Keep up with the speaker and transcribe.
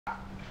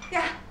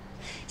呀，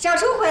小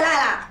初回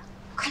来了，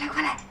快来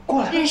快来，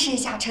过来认识一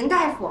下陈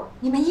大夫，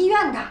你们医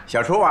院的。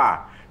小初啊，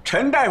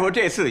陈大夫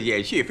这次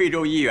也去非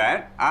洲医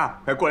院啊，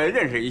快过来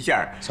认识一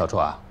下。小初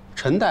啊，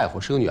陈大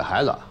夫是个女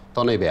孩子，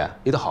到那边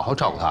你得好好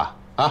照顾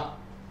她啊。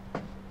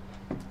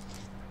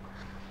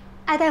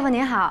艾大夫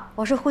您好，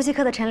我是呼吸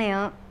科的陈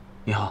玲。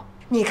你好。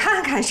 你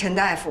看看陈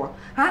大夫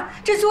啊，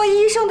这做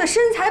医生的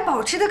身材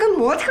保持得跟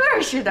模特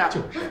似的。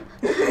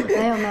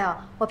没有，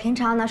我平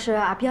常呢是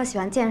比较喜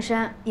欢健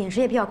身，饮食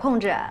也比较控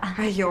制。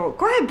哎呦，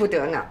怪不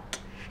得呢。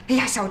哎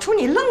呀，小初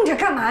你愣着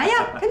干嘛呀？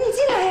赶紧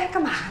进来呀，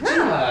干嘛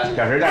呢？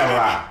小陈大夫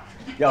啊，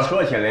要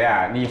说起来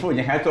呀，你父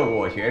亲还做过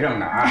我学生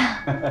呢啊。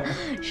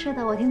是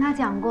的，我听他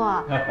讲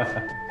过。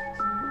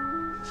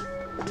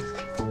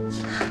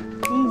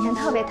您以前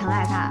特别疼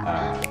爱他。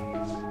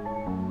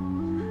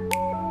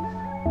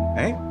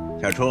哎。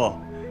 小初，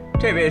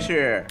这位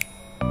是，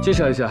介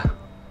绍一下，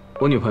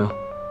我女朋友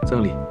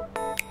曾丽。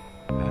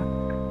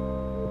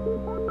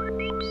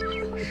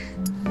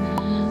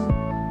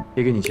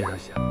也给你介绍一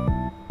下，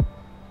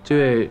这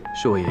位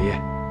是我爷爷，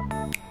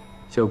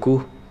小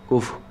姑、姑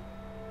父，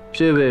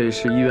这位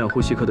是医院呼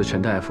吸科的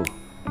陈大夫，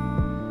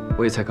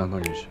我也才刚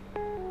刚认识。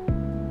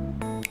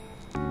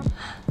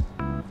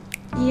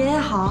爷爷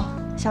好，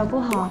小姑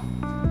好，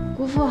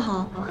姑父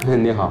好。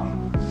你好。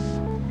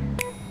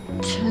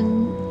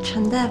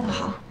 陈大夫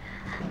好，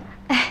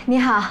哎，你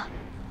好。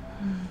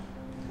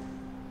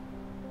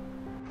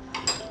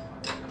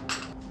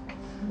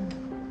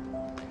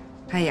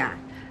哎呀，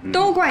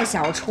都怪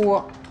小初，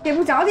也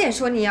不早点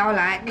说你要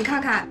来。你看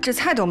看这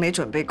菜都没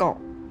准备够。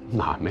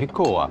哪没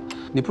够啊？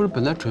你不是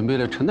本来准备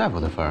了陈大夫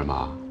的份儿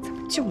吗？怎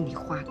么就你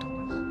话多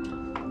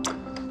了？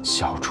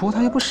小初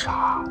他也不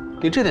傻，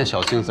你这点小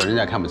心思人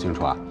家看不清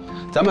楚啊。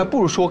咱们不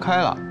如说开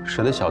了，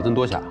省得小僧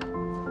多想。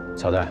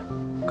小戴。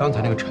 刚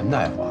才那个陈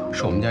大夫啊，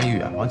是我们家一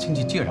远房亲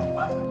戚介绍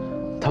过来的。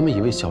他们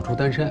以为小初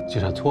单身，就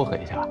想撮合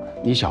一下。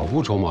你小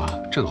姑周末啊，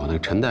正好那个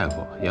陈大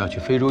夫也要去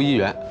非洲医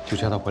院，就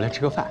叫他回来吃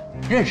个饭，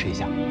认识一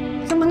下。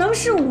怎么能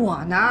是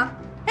我呢？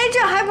哎，这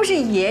还不是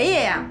爷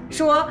爷呀？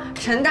说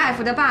陈大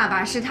夫的爸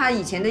爸是他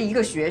以前的一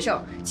个学生，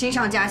亲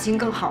上加亲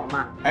更好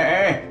嘛。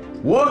哎，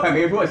我可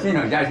没说亲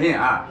上加亲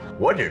啊。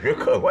 我只是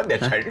客观地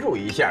陈述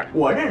一下，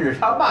我认识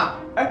他爸。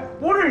哎，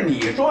不是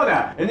你说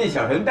的，人家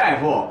小陈大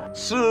夫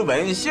斯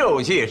文秀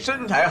气，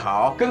身材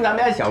好，跟咱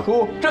们家小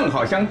初正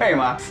好相配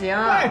吗？行，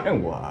赖上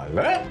我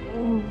了。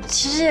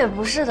其实也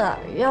不是的，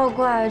要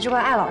怪就怪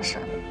艾老师，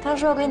他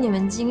说要给你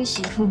们惊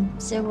喜，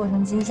结果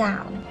成惊吓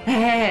了。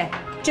哎，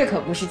这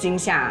可不是惊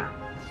吓啊！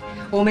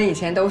我们以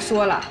前都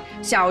说了，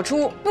小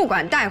初不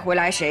管带回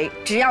来谁，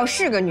只要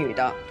是个女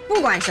的，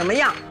不管什么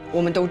样，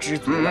我们都知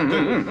足了。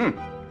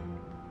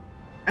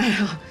哎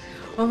呀，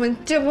我们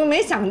这不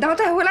没想到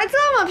带回来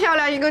这么漂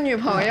亮一个女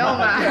朋友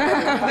嘛！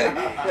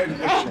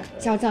哎，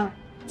小曾，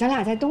咱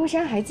俩在东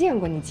山还见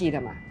过，你记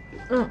得吗？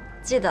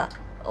记得。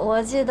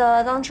我记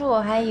得当初我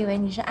还以为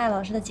你是艾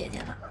老师的姐姐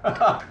呢。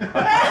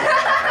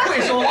会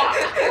说话。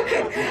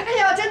哎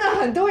呀，真的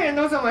很多人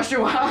都这么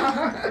说。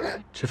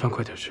吃饭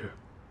快点吃，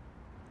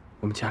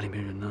我们家里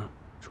面人呢，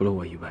除了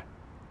我以外，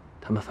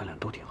他们饭量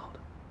都挺好的。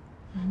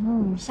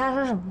你瞎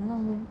说什么呢？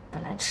我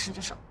本来吃的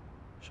少。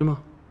是吗？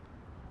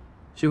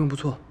 习惯不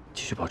错，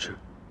继续保持。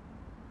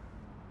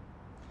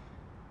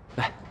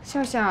来，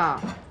笑笑，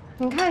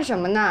你看什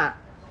么呢？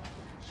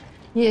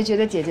你也觉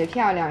得姐姐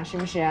漂亮是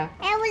不是？哎，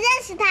我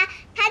认识她，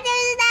她就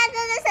是大哥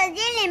哥手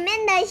机里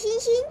面的星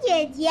星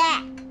姐姐。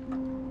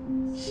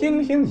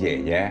星星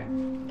姐姐？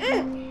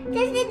就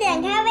是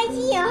点开微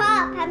信以后，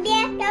旁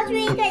边标出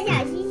一个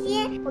小星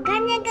星，我看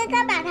见哥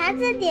哥把它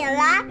置顶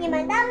了，你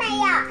们都没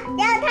有，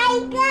只有他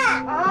一个。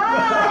哦，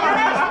原来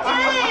是这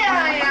样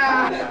呀！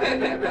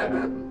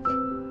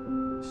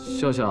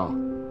笑笑，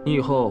你以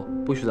后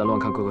不许再乱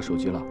看哥哥手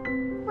机了。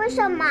为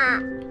什么？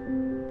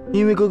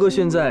因为哥哥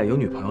现在有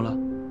女朋友了，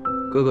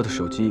哥哥的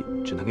手机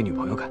只能给女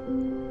朋友看。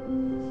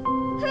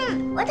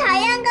哼，我讨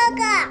厌哥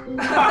哥。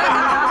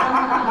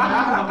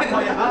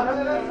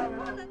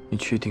你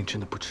确定真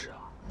的不吃啊？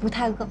不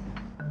太饿。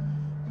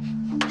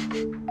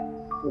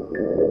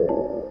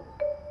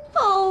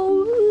好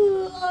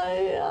饿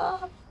呀，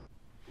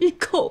一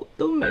口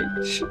都没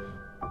吃。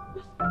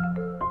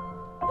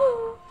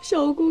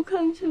小姑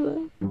看起来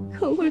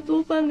很会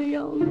做饭的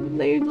样子，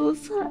那一桌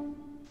菜，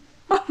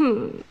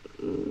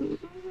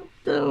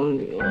等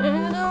你，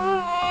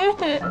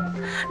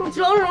你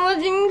装什么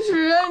矜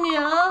持啊你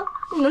啊？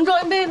你能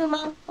装一辈子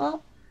吗？啊，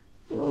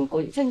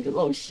过几天你就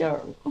露馅儿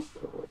了。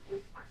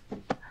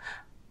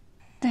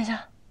等一下，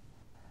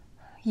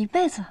一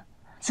辈子，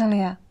曾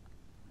丽，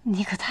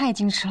你可太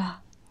矜持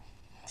了，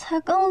才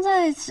刚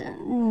在一起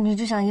你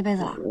就想一辈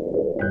子了？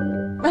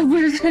那不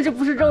是，这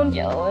不是重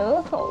点，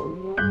我好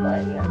饿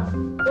呀。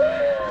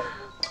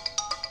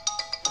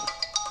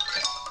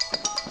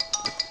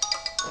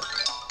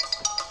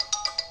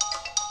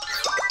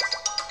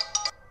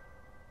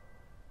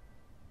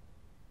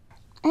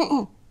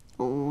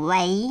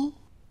喂，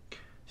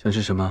想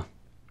吃什么？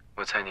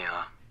我猜你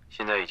啊，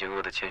现在已经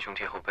饿得前胸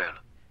贴后背了，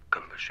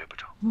根本睡不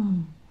着。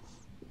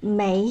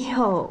没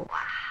有啊。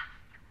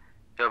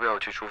要不要我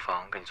去厨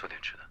房给你做点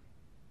吃的？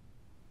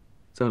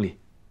曾理，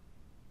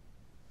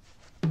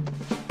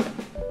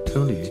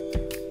曾理，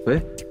喂，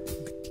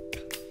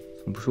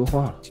怎么不说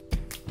话了？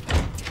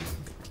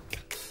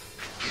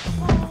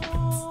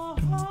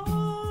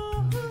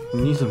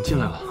你怎么进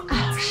来了？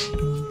艾老师，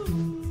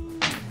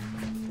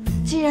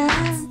既然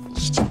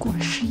已经过了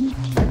11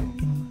点，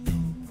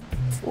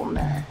我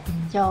们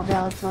要不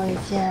要做一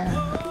件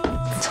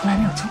从来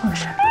没有做过的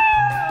事儿？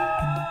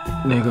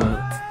那个，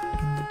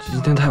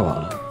今天太晚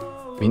了，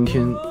明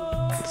天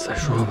再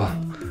说吧。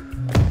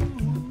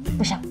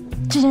不行，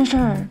这件事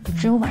儿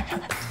只有晚上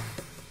才能做。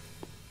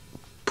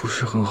不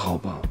是很好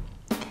吧？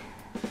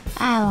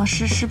艾老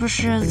师是不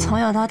是从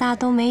小到大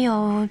都没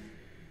有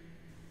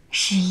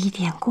11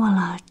点过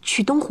了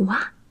去东湖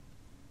啊？